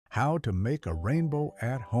How to make a rainbow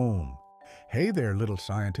at home. Hey there, little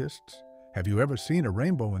scientists. Have you ever seen a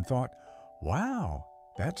rainbow and thought, wow,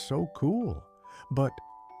 that's so cool? But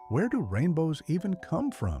where do rainbows even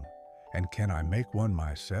come from? And can I make one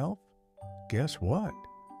myself? Guess what?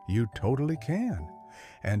 You totally can.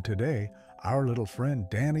 And today, our little friend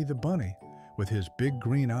Danny the bunny, with his big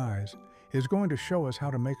green eyes, is going to show us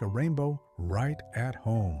how to make a rainbow right at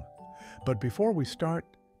home. But before we start,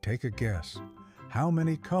 take a guess. How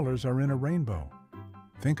many colors are in a rainbow?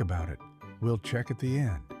 Think about it. We'll check at the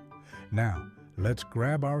end. Now, let's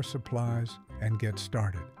grab our supplies and get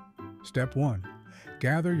started. Step 1.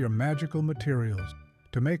 Gather your magical materials.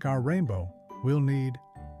 To make our rainbow, we'll need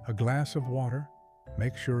a glass of water,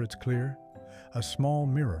 make sure it's clear, a small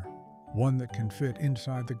mirror, one that can fit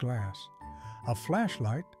inside the glass, a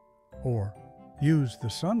flashlight, or use the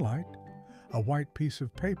sunlight, a white piece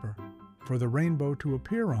of paper for the rainbow to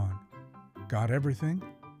appear on. Got everything?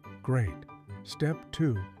 Great. Step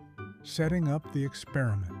 2. Setting up the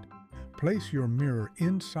experiment. Place your mirror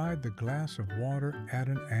inside the glass of water at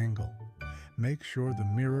an angle. Make sure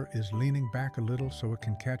the mirror is leaning back a little so it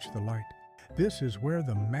can catch the light. This is where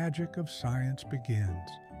the magic of science begins.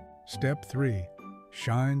 Step 3.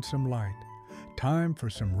 Shine some light. Time for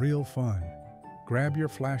some real fun. Grab your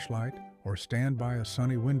flashlight or stand by a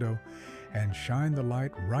sunny window and shine the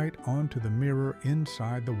light right onto the mirror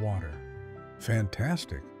inside the water.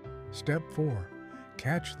 Fantastic! Step 4.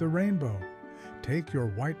 Catch the rainbow. Take your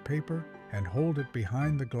white paper and hold it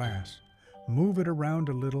behind the glass. Move it around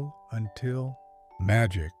a little until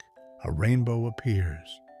magic! A rainbow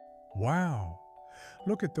appears. Wow!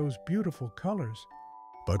 Look at those beautiful colors.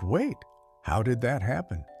 But wait, how did that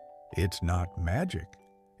happen? It's not magic.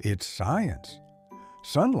 It's science.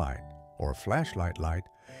 Sunlight, or flashlight light,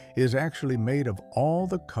 is actually made of all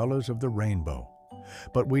the colors of the rainbow.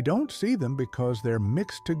 But we don't see them because they're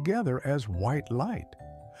mixed together as white light.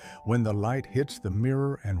 When the light hits the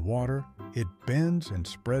mirror and water, it bends and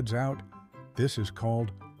spreads out. This is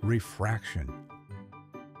called refraction.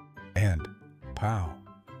 And pow!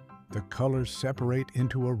 The colors separate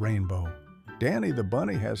into a rainbow. Danny the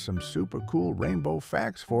bunny has some super cool rainbow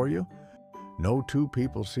facts for you. No two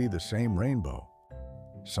people see the same rainbow.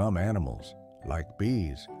 Some animals, like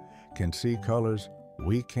bees, can see colors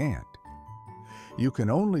we can't. You can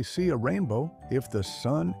only see a rainbow if the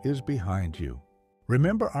sun is behind you.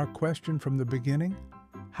 Remember our question from the beginning?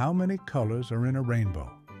 How many colors are in a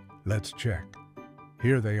rainbow? Let's check.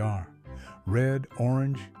 Here they are: red,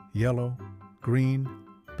 orange, yellow, green,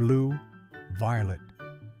 blue, violet.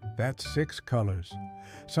 That's 6 colors.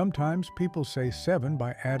 Sometimes people say 7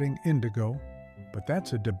 by adding indigo, but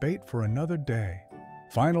that's a debate for another day.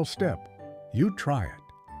 Final step. You try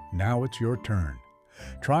it. Now it's your turn.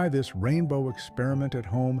 Try this rainbow experiment at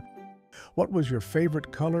home. What was your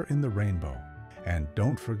favorite color in the rainbow? And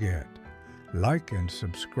don't forget, like and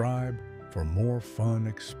subscribe for more fun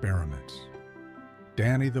experiments.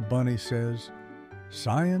 Danny the bunny says,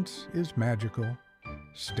 science is magical.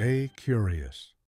 Stay curious.